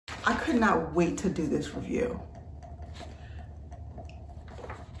I could not wait to do this review.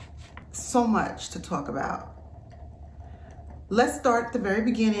 So much to talk about. Let's start at the very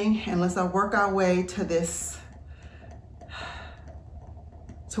beginning and let's work our way to this,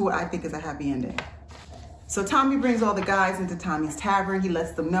 to what I think is a happy ending. So Tommy brings all the guys into Tommy's tavern. He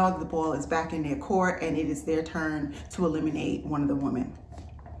lets them know that the ball is back in their court and it is their turn to eliminate one of the women.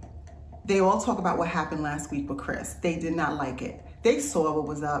 They all talk about what happened last week with Chris. They did not like it. They saw what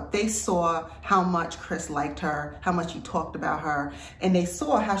was up. They saw how much Chris liked her, how much he talked about her, and they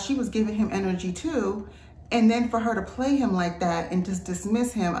saw how she was giving him energy too. And then for her to play him like that and just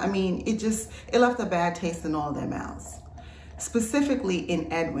dismiss him, I mean, it left a bad taste in all of their mouths. Specifically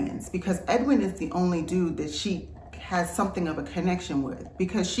in Edwin's, because Edwin is the only dude that she has something of a connection with,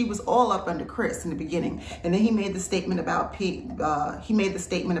 because she was all up under Chris in the beginning, and then he made the statement about splitting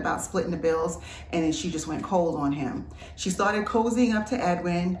the bills, and then she just went cold on him. She started cozying up to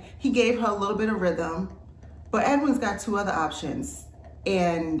Edwin. He gave her a little bit of rhythm, but Edwin's got two other options,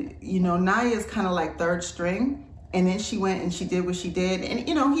 and you know, Nyya is kind of like third string. And then she went and she did what she did. And,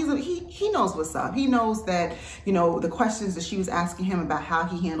 you know, he knows what's up. He knows that, you know, the questions that she was asking him about how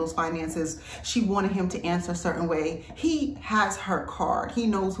he handles finances, she wanted him to answer a certain way. He has her card. He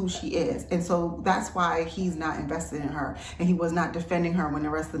knows who she is. And so that's why he's not invested in her. And he was not defending her when the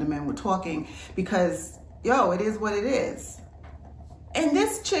rest of the men were talking, because, yo, it is what it is. And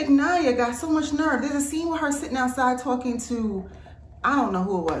this chick, Nyya, got so much nerve. There's a scene with her sitting outside talking to, I don't know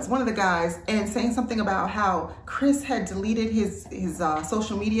who it was, one of the guys, and saying something about how Chris had deleted his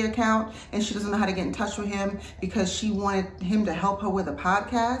social media account and she doesn't know how to get in touch with him because she wanted him to help her with a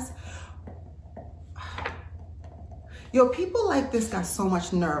podcast. Yo, people like this got so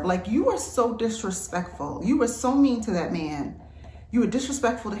much nerve. Like, you were so disrespectful. You were so mean to that man. You were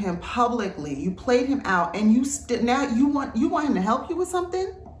disrespectful to him publicly. You played him out, and now you want him to help you with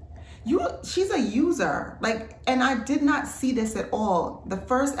something? She's a user, like, and I did not see this at all. The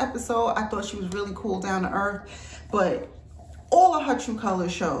first episode, I thought she was really cool, down to earth, but all of her true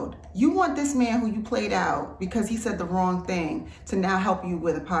colors showed. You want this man who you played out because he said the wrong thing to now help you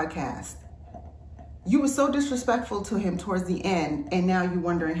with a podcast. You were so disrespectful to him towards the end, and now you're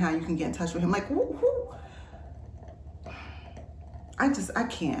wondering how you can get in touch with him. Like, who? I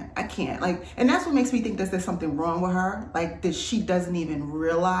can't. Like, and that's what makes me think that there's something wrong with her. Like, that she doesn't even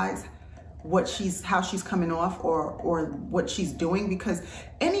realize how she's coming off or what she's doing, because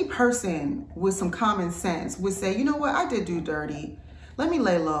any person with some common sense would say, you know what, I did do dirty. Let me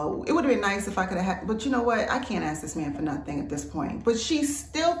lay low. It would have been nice if I could have had, but you know what, I can't ask this man for nothing at this point. But she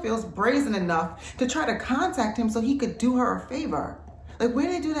still feels brazen enough to try to contact him so he could do her a favor. Like, where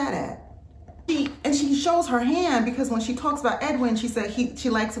did they do that at? And she shows her hand, because when she talks about Edwin, she said she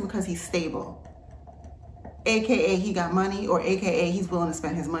likes him because he's stable. AKA he got money, or AKA he's willing to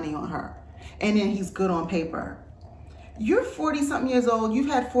spend his money on her. And then he's good on paper. You're 40-something years old. You've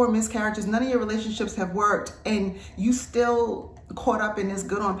had 4 miscarriages. None of your relationships have worked. And you still caught up in this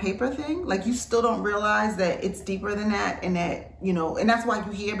good on paper thing. Like, you still don't realize that it's deeper than that, and that, you know, and that's why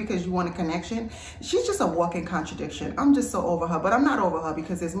you're here, because you want a connection. She's just a walking contradiction. I'm just so over her, but I'm not over her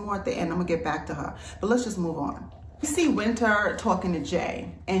because there's more at the end. I'm gonna get back to her, but let's just move on. You see Winter talking to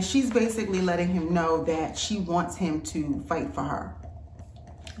Jay, and she's basically letting him know that she wants him to fight for her.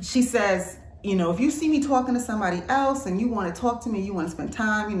 She says, you know, if you see me talking to somebody else and you want to talk to me, you want to spend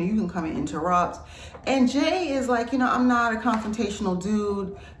time, you know, you can come and interrupt. And Jay is like, you know, I'm not a confrontational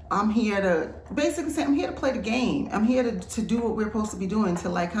dude. I'm here to basically say, I'm here to play the game. I'm here to do what we're supposed to be doing, to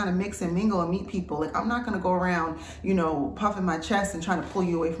like kind of mix and mingle and meet people. Like, I'm not going to go around, you know, puffing my chest and trying to pull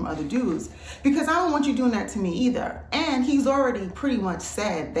you away from other dudes, because I don't want you doing that to me either. And he's already pretty much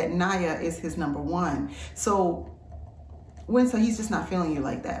said that Nyya is his #1. So Winter, he's just not feeling you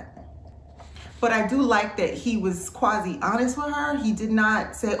like that. But I do like that he was quasi honest with her. He did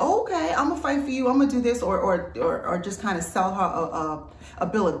not say, oh, okay, I'm gonna fight for you, I'm gonna do this, or just kind of sell her a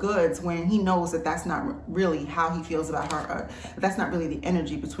bill of goods, when he knows that that's not really how he feels about her. That's not really the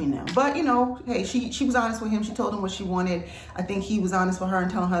energy between them. But, you know, hey, she was honest with him. She told him what she wanted. I think he was honest with her and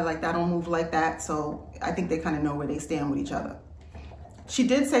telling her, like, that don't move like that. So I think they kind of know where they stand with each other. She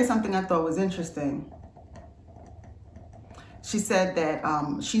did say something I thought was interesting. She said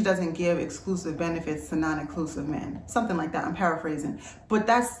that she doesn't give exclusive benefits to non-inclusive men, something like that. I'm paraphrasing, but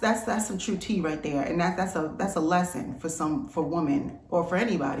that's some true tea right there, and that's a lesson for women, or for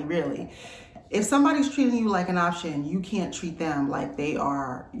anybody really. If somebody's treating you like an option, you can't treat them like they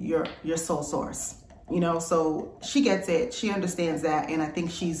are your sole source. You know, so she gets it. She understands that, and I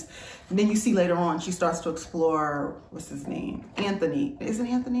think then you see later on she starts to explore, what's his name? Anthony. Is it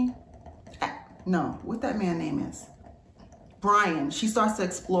Anthony? No, what that man's name is? Brian, she starts to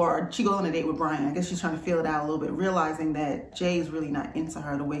explore. She goes on a date with Brian. I guess she's trying to feel it out a little bit, realizing that Jay is really not into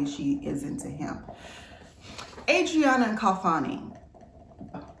her the way she is into him. Adriana and Khalfani,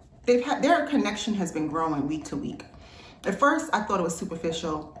 their connection has been growing week to week. At first, I thought it was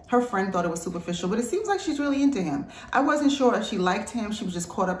superficial. Her friend thought it was superficial, but it seems like she's really into him. I wasn't sure if she liked him. She was just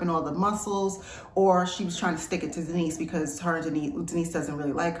caught up in all the muscles, or she was trying to stick it to Denise because her and Denise doesn't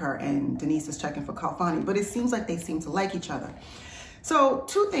really like her, and Denise is checking for Khalfani. But it seems like they seem to like each other. So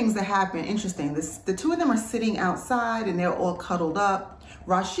two things that happen, interesting. The two of them are sitting outside and they're all cuddled up.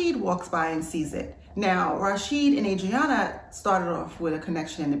 Rashid walks by and sees it. Now, Rashid and Adriana started off with a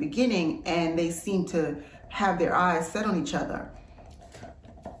connection in the beginning, and they seem to have their eyes set on each other.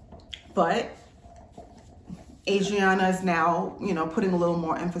 But Adriana is now, you know, putting a little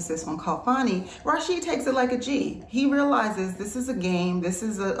more emphasis on Khalfani. Rashid takes it like a G. He realizes this is a game. This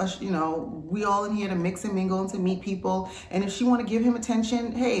is you know, we all in here to mix and mingle and to meet people. And if she want to give him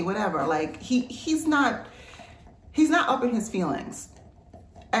attention, hey, whatever. Like he's not up in his feelings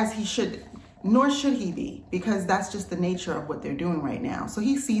as he should, nor should he be, because that's just the nature of what they're doing right now. So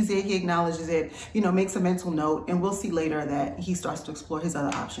he sees it, he acknowledges it, you know, makes a mental note, and we'll see later that he starts to explore his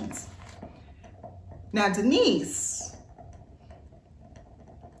other options. Now, Denise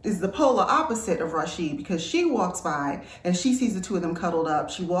is the polar opposite of Rashid, because she walks by and she sees the two of them cuddled up.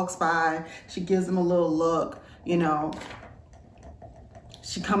 She walks by, she gives them a little look, you know.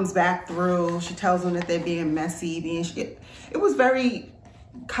 She comes back through, she tells them that they're being messy, it was very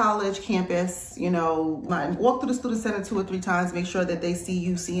college campus, you know. Walk through the student center 2 or 3 times, make sure that they see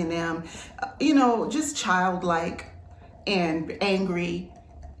you seeing them, you know, just childlike and angry.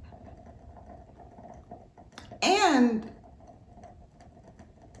 And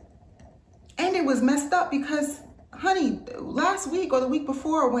it was messed up because, honey, last week or the week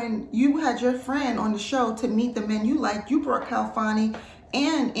before, when you had your friend on the show to meet the men you liked, you brought Khalfani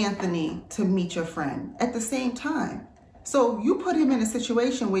and Anthony to meet your friend at the same time. So you put him in a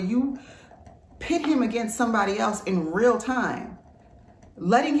situation where you pit him against somebody else in real time,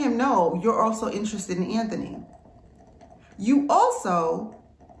 letting him know you're also interested in Anthony. You also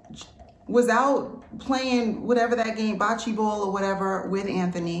was out playing whatever that game, bocce ball or whatever, with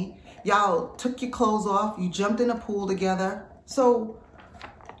Anthony. Y'all took your clothes off, you jumped in a pool together. So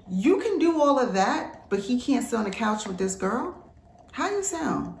you can do all of that, but he can't sit on the couch with this girl? How you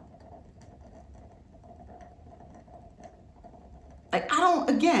sound? Like, I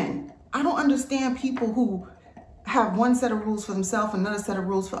don't understand people who have one set of rules for themselves, another set of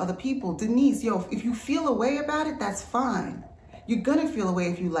rules for other people. Denise, yo, if you feel a way about it, that's fine. You're gonna feel a way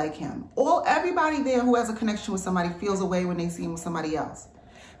if you like him. Everybody there who has a connection with somebody feels a way when they see him with somebody else.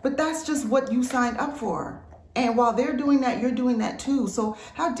 But that's just what you signed up for. And while they're doing that, you're doing that too. So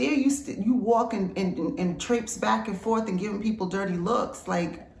how dare you walk and traipse back and forth and giving people dirty looks?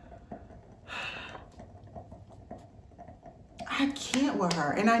 Like, I can't with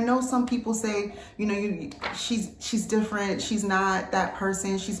her. And I know some people say, you know, she's different. She's not that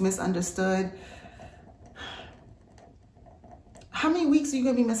person. She's misunderstood. How many weeks are you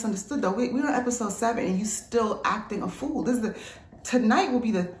gonna be misunderstood though? We're on episode 7 and you still acting a fool. Tonight will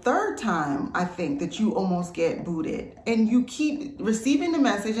be the 3rd time, I think, that you almost get booted. And you keep receiving the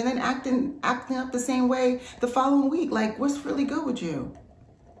message and then acting up the same way the following week. Like, what's really good with you?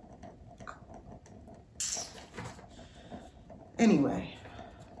 Anyway,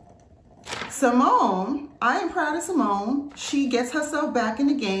 Symone, I am proud of Symone. She gets herself back in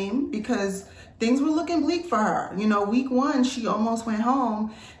the game because things were looking bleak for her. You know, week 1, she almost went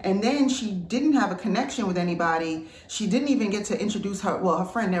home, and then she didn't have a connection with anybody. She didn't even get to introduce her. Well, her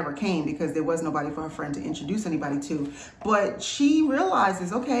friend never came because there was nobody for her friend to introduce anybody to. But she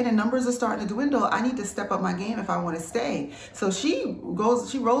realizes, okay, the numbers are starting to dwindle. I need to step up my game if I want to stay. So she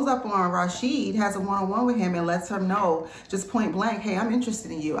rolls up on Rashid, has a one-on-one with him, and lets her know, just point blank, hey, I'm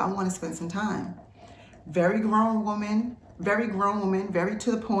interested in you. I want to spend some time. Very grown woman, very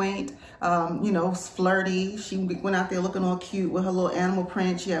to the point, you know, flirty. She went out there looking all cute with her little animal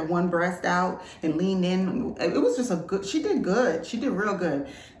print. She had one breast out and leaned in. It was just she did good. She did real good.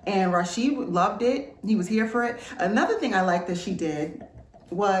 And Rashid loved it. He was here for it. Another thing I liked that she did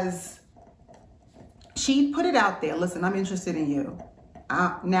was she put it out there. Listen, I'm interested in you.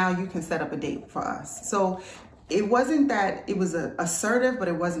 Now you can set up a date for us. So it wasn't that it was assertive, but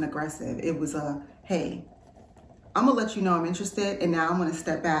it wasn't aggressive. It was hey, I'm gonna let you know I'm interested, and now I'm gonna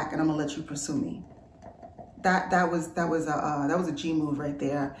step back and I'm gonna let you pursue me. That was a G move right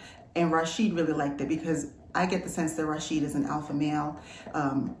there. And Rashid really liked it because I get the sense that Rashid is an alpha male.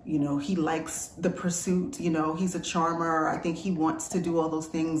 You know, he likes the pursuit, you know, he's a charmer. I think he wants to do all those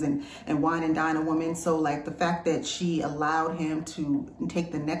things and wine and dine a woman. So like the fact that she allowed him to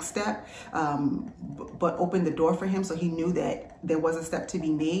take the next step, but opened the door for him so he knew that there was a step to be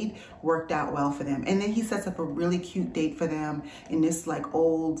made, worked out well for them. And then he sets up a really cute date for them in this like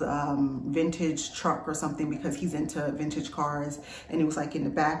old vintage truck or something, because he's into vintage cars. And it was like in the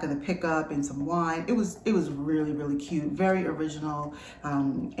back of the pickup and some wine. It was really, really cute, very original.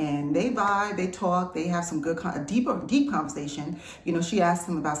 And they vibe, they talk, they have some good, deep conversation. You know, she asked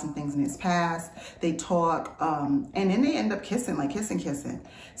him about some things in his past. They talk, and then they end up kissing, like kissing.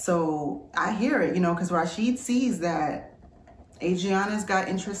 So I hear it, you know, because Rashid sees that Adriana's got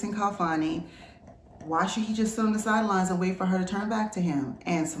interest in Khalfani. Why should he just sit on the sidelines and wait for her to turn back to him?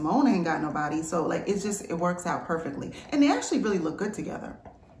 And Symone ain't got nobody. So like, it works out perfectly. And they actually really look good together.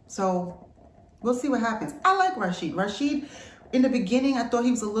 So we'll see what happens. I like Rashid. Rashid, in the beginning, I thought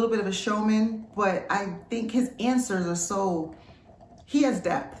he was a little bit of a showman, but I think his answers are so, he has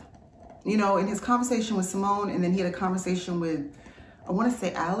depth. You know, in his conversation with Symone, and then he had a conversation with, I want to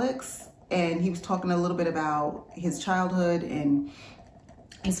say Alex, and he was talking a little bit about his childhood and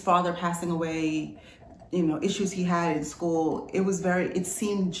his father passing away, you know, issues he had in school. It was it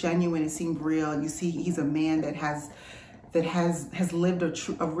seemed genuine, it seemed real. You see, he's a man that has lived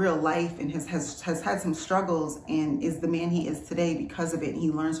a real life and has had some struggles and is the man he is today because of it. He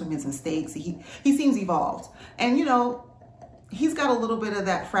learns from his mistakes. He seems evolved. And, you know, he's got a little bit of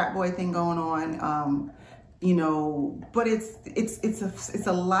that frat boy thing going on, you know, but it's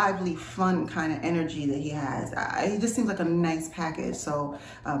a lively, fun kind of energy that he has. He just seems like a nice package. So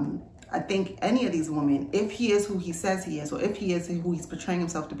I think any of these women, if he is who he says he is, or if he is who he's portraying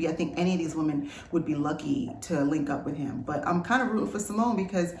himself to be, I think any of these women would be lucky to link up with him. But I'm kind of rooting for Symone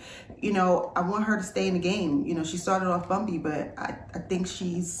because, you know, I want her to stay in the game. You know, she started off bumpy, but I think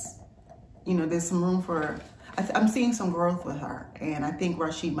she's, you know, there's some room for, I'm seeing some growth with her. And I think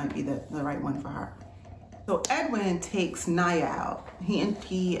Rashid might be the right one for her. So Edwin takes Nyya out. He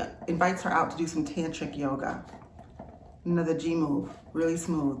invites her out to do some tantric yoga. Another G move, really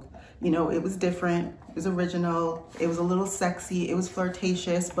smooth. You know, it was different, it was original, it was a little sexy, it was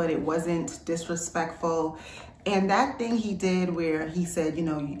flirtatious, but it wasn't disrespectful. And that thing he did where he said, you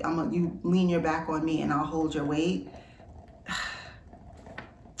know, you lean your back on me and I'll hold your weight.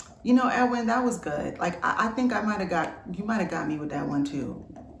 You know, Edwin, that was good. Like, I think you might have got me with that one too.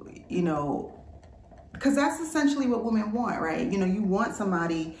 You know, because that's essentially what women want, right? You know, you want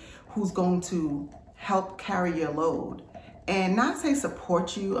somebody who's going to help carry your load. And not say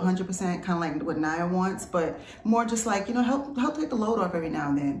support you 100%, kind of like what Nyya wants, but more just like, you know, help take the load off every now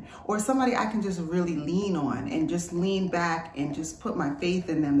and then. Or somebody I can just really lean on and just lean back and just put my faith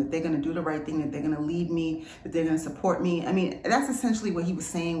in them that they're going to do the right thing, that they're going to lead me, that they're going to support me. I mean, that's essentially what he was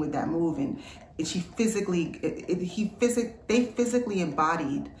saying with that move. And they physically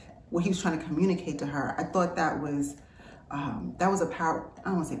embodied what he was trying to communicate to her. I thought that was I don't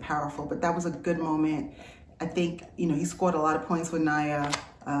want to say powerful, but that was a good moment. I think, you know, he scored a lot of points with Nyya.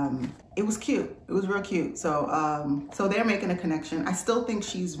 It was cute. It was real cute. So so they're making a connection. I still think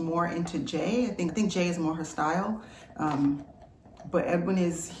she's more into Jay. I think Jay is more her style. But Edwin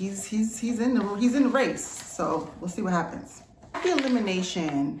he's in the race. So we'll see what happens. At the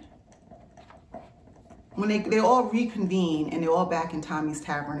elimination, when they all reconvene and they're all back in Tommy's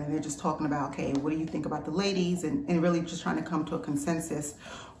tavern and they're just talking about, okay, what do you think about the ladies? And really just trying to come to a consensus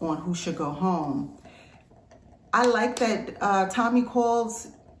on who should go home. I like that Tommy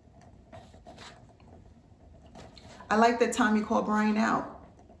called Brian out.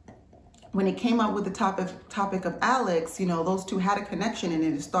 When it came up with the topic of Alex, you know, those two had a connection and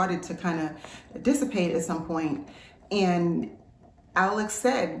it started to kind of dissipate at some point. And Alex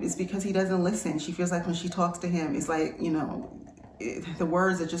said it's because he doesn't listen. She feels like when she talks to him, it's like, you know, the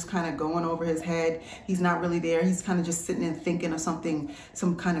words are just kind of going over his head. He's not really there. He's kind of just sitting and thinking of something,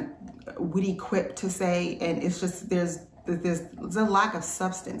 some kind of witty quip to say. And it's just, there's a lack of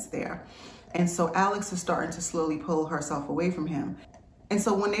substance there. And so Alex is starting to slowly pull herself away from him. And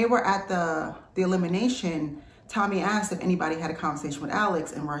so when they were at the elimination, Tommy asked if anybody had a conversation with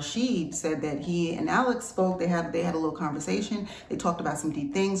Alex, and Rashid said that he and Alex spoke. They had a little conversation. They talked about some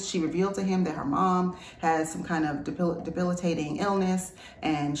deep things. She revealed to him that her mom has some kind of debilitating illness,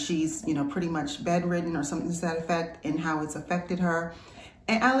 and she's, you know, pretty much bedridden or something to that effect, and how it's affected her.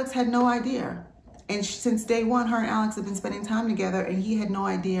 And Alex had no idea. And since day one, her and Alex have been spending time together, and he had no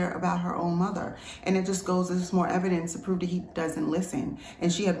idea about her own mother. And it just goes as more evidence to prove that he doesn't listen. And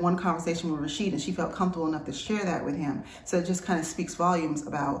she had one conversation with Rashid, and she felt comfortable enough to share that with him. So it just kind of speaks volumes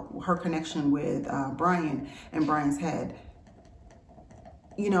about her connection with Brian and Brian's head.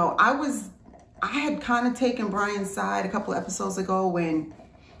 You know, I had kind of taken Brian's side a couple of episodes ago when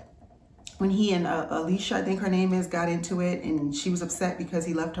he and Alicia, I think her name is, got into it, and she was upset because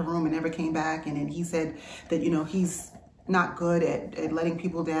he left her room and never came back. And then he said that, you know, he's not good at letting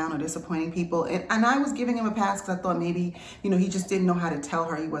people down or disappointing people. And I was giving him a pass because I thought maybe, you know, he just didn't know how to tell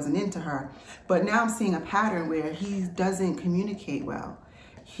her he wasn't into her. But now I'm seeing a pattern where he doesn't communicate well.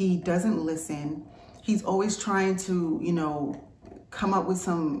 He doesn't listen. He's always trying to, you know, come up with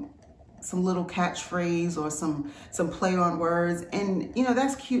some little catchphrase or some play on words. And, you know,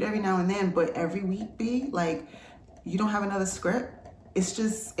 that's cute every now and then, but every week, B, like, you don't have another script. It's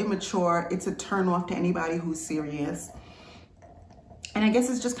just immature. It's a turn off to anybody who's serious. And I guess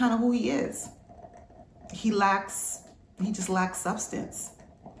it's just kind of who he is. He just lacks substance.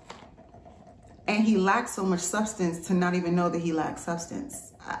 And he lacks so much substance to not even know that he lacks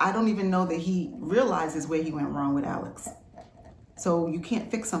substance. I don't even know that he realizes where he went wrong with Alex. So you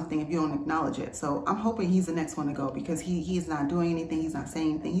can't fix something if you don't acknowledge it. So I'm hoping he's the next one to go, because he's not doing anything. He's not saying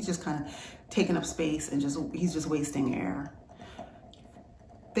anything. He's just kind of taking up space and he's just wasting air.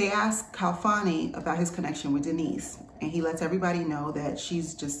 They ask Khalfani about his connection with Denise, and he lets everybody know that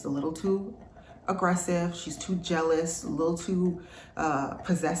she's just a little too aggressive. She's too jealous, a little too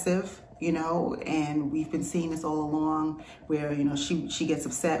possessive, you know, and we've been seeing this all along where, you know, she gets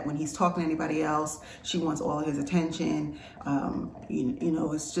upset when he's talking to anybody else. She wants all of his attention. You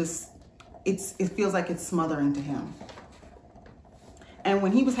know, it's just, it feels like it's smothering to him. And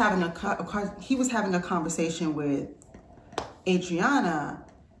when he was having a conversation with Adriana,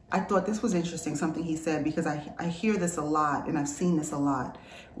 I thought this was interesting, something he said, because I hear this a lot, and I've seen this a lot,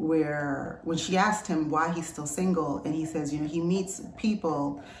 where when she asked him why he's still single, and he says, you know, he meets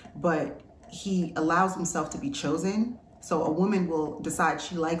people, but he allows himself to be chosen. So a woman will decide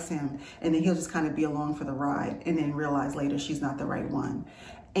she likes him, and then he'll just kind of be along for the ride, and then realize later she's not the right one.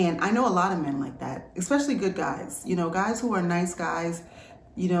 And I know a lot of men like that, especially good guys, you know, guys who are nice guys,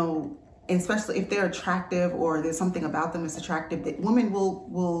 you know, especially if they're attractive or there's something about them that's attractive, that women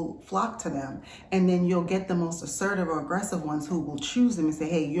will flock to them. And then you'll get the most assertive or aggressive ones who will choose them and say,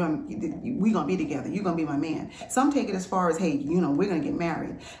 hey, we're gonna be together, you're gonna be my man. Some take it as far as, hey, you know, we're gonna get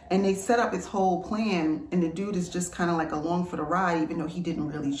married. And they set up this whole plan, and the dude is just kind of like along for the ride, even though he didn't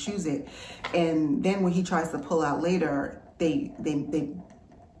really choose it. And then when he tries to pull out later, they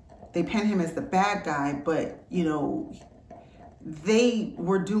pen him as the bad guy, but, you know, they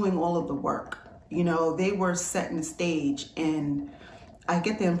were doing all of the work. You know, they were setting the stage, and I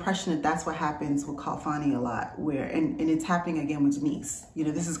get the impression that that's what happens with Khalfani a lot, where, and it's happening again with Denise. You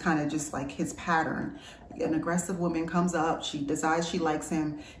know, this is kind of just like his pattern. An aggressive woman comes up, she decides she likes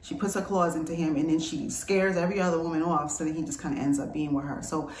him, she puts her claws into him, and then she scares every other woman off, so that he just kind of ends up being with her.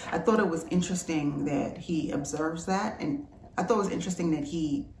 So I thought it was interesting that he observes that, and I thought it was interesting that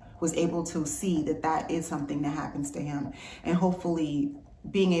he was able to see that that is something that happens to him, and hopefully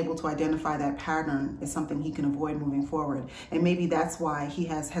being able to identify that pattern is something he can avoid moving forward. And maybe that's why he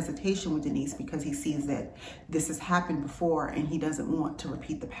has hesitation with Denise, because he sees that this has happened before and he doesn't want to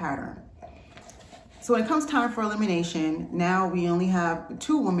repeat the pattern. So when it comes time for elimination, now we only have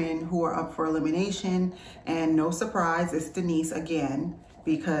 2 women who are up for elimination, and no surprise, it's Denise again,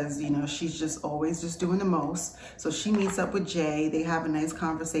 because, you know, she's just always just doing the most. So she meets up with Jay, they have a nice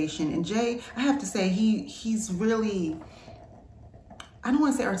conversation, and Jay, I have to say, he's really, I don't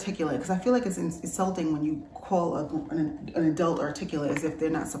want to say articulate, because I feel like it's insulting when you call an adult articulate as if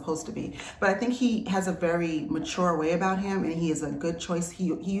they're not supposed to be. But I think he has a very mature way about him, and he is a good choice. He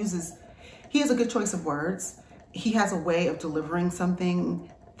has a good choice of words. He has a way of delivering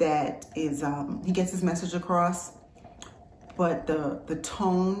something that is, he gets his message across, but the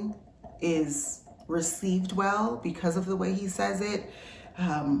tone is received well because of the way he says it.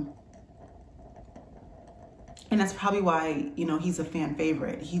 And that's probably why, you know, he's a fan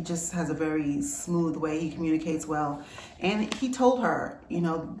favorite. He just has a very smooth way. He communicates well. And he told her, you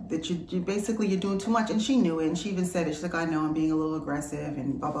know, that you basically, you're doing too much. And she knew it. And she even said it. She's like, I know I'm being a little aggressive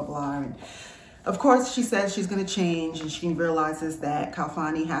and blah, blah, blah. And of course, she says she's going to change. And she realizes that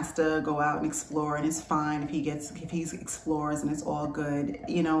Khalfani has to go out and explore. And it's fine if he explores and it's all good,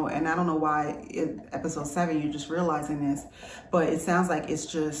 you know. And I don't know why in episode 7, you're just realizing this. But it sounds like it's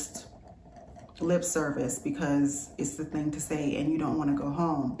just lip service because it's the thing to say and you don't want to go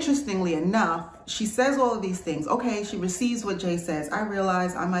home. Interestingly enough, she says all of these things. Okay, she receives what Jay says. I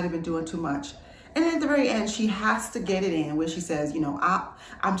realize I might have been doing too much. And at the very end, she has to get it in where she says, you know,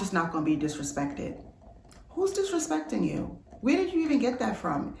 I'm just not going to be disrespected. Who's disrespecting you? Where did you even get that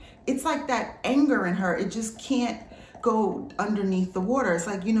from? It's like that anger in her. It just can't go underneath the water. It's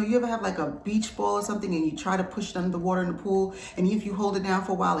like, you know, you ever have like a beach ball or something and you try to push it under the water in the pool, and if you hold it down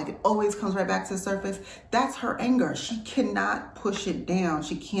for a while, like it always comes right back to the surface. That's her anger. She cannot push it down.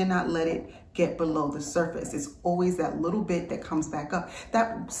 She cannot let it get below the surface. It's always that little bit that comes back up.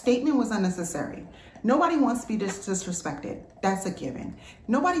 That statement was unnecessary. Nobody wants to be disrespected. That's a given.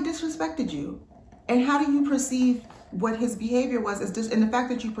 Nobody disrespected you. And how do you perceive what his behavior was? And the fact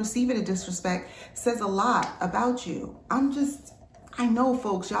that you perceive it as disrespect says a lot about you. I know,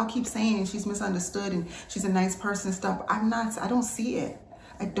 folks, y'all keep saying she's misunderstood and she's a nice person and stuff. I don't see it.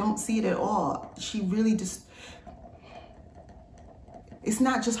 I don't see it at all. She really just, it's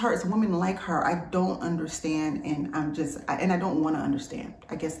not just her, it's women like her. I don't understand, and I don't want to understand.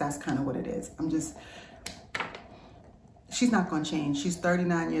 I guess that's kind of what it is. She's not going to change. She's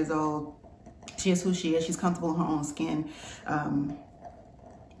 39 years old. She is who she is. She's comfortable in her own skin.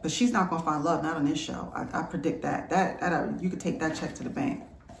 But she's not going to find love, not on this show. I predict that. You could take that check to the bank.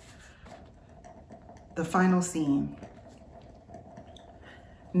 The final scene.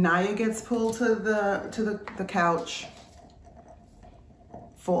 Nyya gets pulled to the couch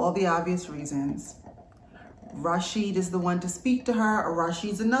for all the obvious reasons. Rashid is the one to speak to her, or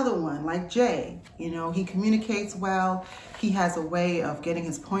Rashid's another one, like Jay. You know, he communicates well. He has a way of getting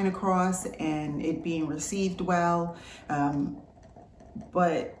his point across and it being received well.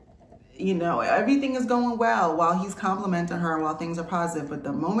 But, you know, everything is going well while he's complimenting her, while things are positive. But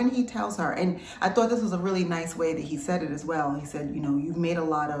the moment he tells her, and I thought this was a really nice way that he said it as well. He said, you know, you've made a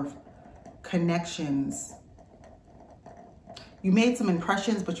lot of connections. You made some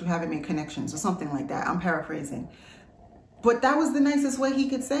impressions, but you haven't made connections, or something like that. I'm paraphrasing. But that was the nicest way he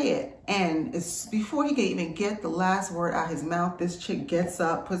could say it. And it's before he could even get the last word out his mouth, this chick gets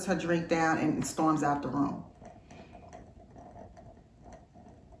up, puts her drink down, and storms out the room.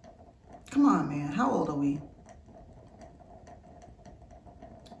 Come on, man. How old are we?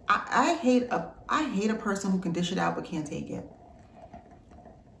 I hate a person who can dish it out but can't take it.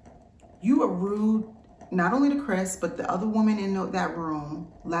 You are rude, not only to Chris, but the other woman in that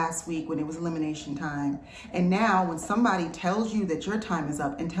room last week when it was elimination time. And now when somebody tells you that your time is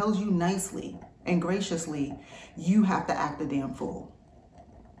up and tells you nicely and graciously, you have to act a damn fool.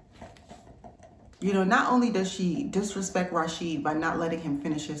 You know, not only does she disrespect Rashid by not letting him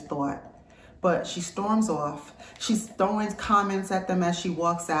finish his thought, but she storms off. She's throwing comments at them as she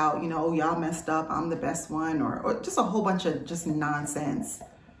walks out. You know, oh, y'all messed up, I'm the best one, or just a whole bunch of just nonsense.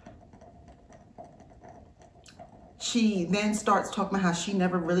 She then starts talking about how she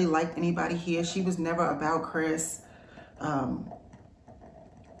never really liked anybody here. She was never about Chris. You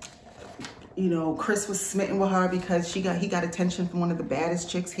know, Chris was smitten with her because he got attention from one of the baddest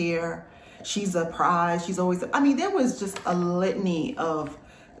chicks here. She's a prize. She's always, I mean, there was just a litany of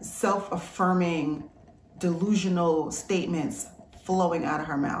self-affirming, delusional statements flowing out of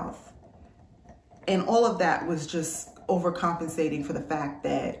her mouth. And all of that was just overcompensating for the fact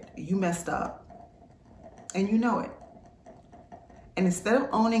that you messed up. And you know it. And instead of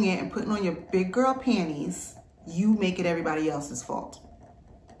owning it and putting on your big girl panties, you make it everybody else's fault.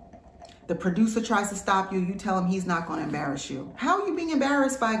 The producer tries to stop you. You tell him he's not going to embarrass you. How are you being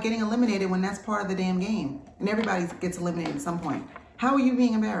embarrassed by getting eliminated when that's part of the damn game? And everybody gets eliminated at some point. How are you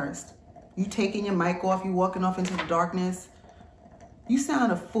being embarrassed? You taking your mic off, you walking off into the darkness. You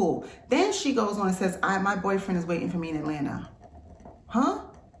sound a fool. Then she goes on and says, my boyfriend is waiting for me in Atlanta. Huh?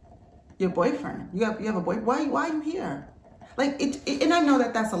 Your boyfriend? You have a boy? Why are you here? Like and I know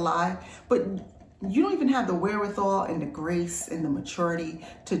that that's a lie, but you don't even have the wherewithal and the grace and the maturity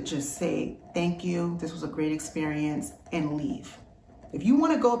to just say, thank you, this was a great experience, and leave. If you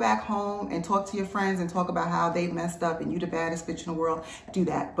want to go back home and talk to your friends and talk about how they messed up and you the baddest bitch in the world, do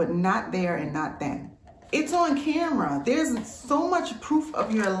that, but not there and not then. It's on camera. There's so much proof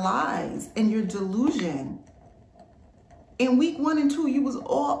of your lies and your delusion. In week 1 and 2, you was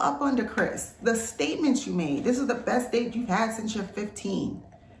all up under Chris. The statements you made, this is the best date you've had since you're 15.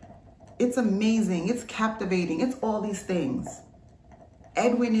 It's amazing. It's captivating. It's all these things.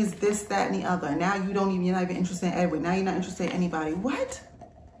 Edwin is this, that, and the other. Now you're not even interested in Edwin. Now you're not interested in anybody. What?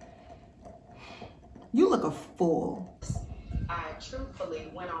 You look a fool. I truthfully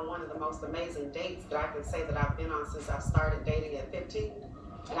went on one of the most amazing dates that I can say that I've been on since I started dating at 15.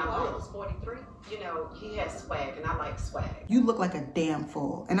 And I was 43. You know, he has swag, and I like swag. You look like a damn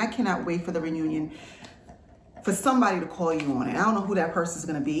fool. And I cannot wait for the reunion for somebody to call you on it. I don't know who that person is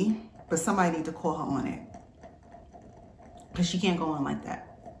going to be, but somebody need to call her on it. Because she can't go on like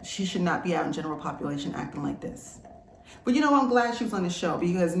that. she should not be out in general population acting like this. But you know, I'm glad she was on the show,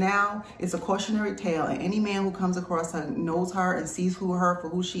 because now it's a cautionary tale, and any man who comes across her knows her and sees her for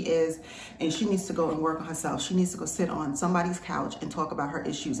who she is, and she needs to go and work on herself. She needs to go sit on somebody's couch and talk about her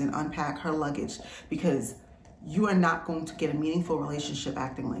issues and unpack her luggage, because you are not going to get a meaningful relationship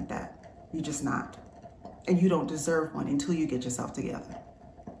acting like that. You're just not. And you don't deserve one until you get yourself together.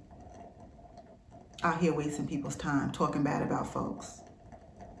 Out here wasting people's time, talking bad about folks,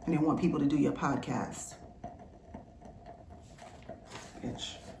 and they want people to do your podcast.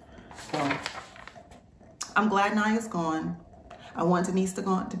 Bitch. Well, I'm glad Nyya's gone. I want Denise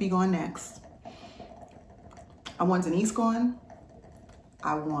to be gone next. I want Denise gone.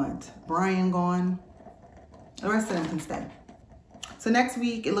 I want Brian gone. The rest of them can stay. So next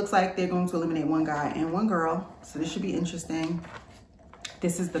week, it looks like they're going to eliminate one guy and one girl. So this should be interesting.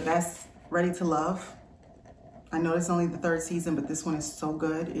 This is the best Ready to Love. I know it's only the 3rd season, but this one is so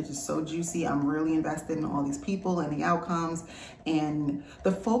good. It is so juicy. I'm really invested in all these people and the outcomes. And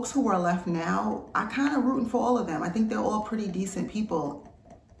the folks who are left now, I kind of rooting for all of them. I think they're all pretty decent people,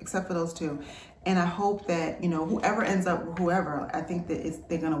 except for those 2. And I hope that, you know, whoever ends up with whoever, I think that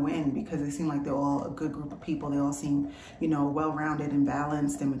they're going to win, because they seem like they're all a good group of people. They all seem, you know, well-rounded and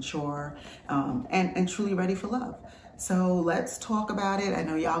balanced and mature, and truly ready for love. So let's talk about it. I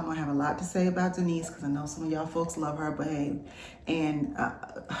know y'all gonna have a lot to say about Denise, because I know some of y'all folks love her, but hey, and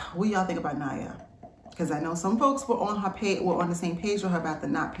what do y'all think about Nyya? Because I know some folks were on the same page with her about the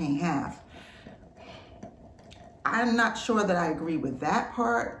not paying half. I'm not sure that I agree with that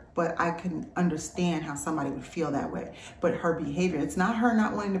part, but I can understand how somebody would feel that way. But her behavior, it's not her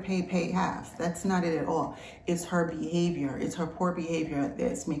not wanting to pay half. That's not it at all. It's her behavior. It's her poor behavior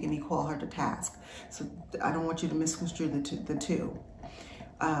that's making me call her to task. So I don't want you to misconstrue the two.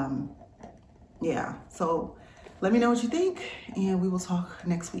 Yeah, so let me know what you think, and we will talk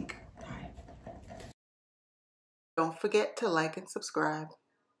next week. All right. Don't forget to like and subscribe.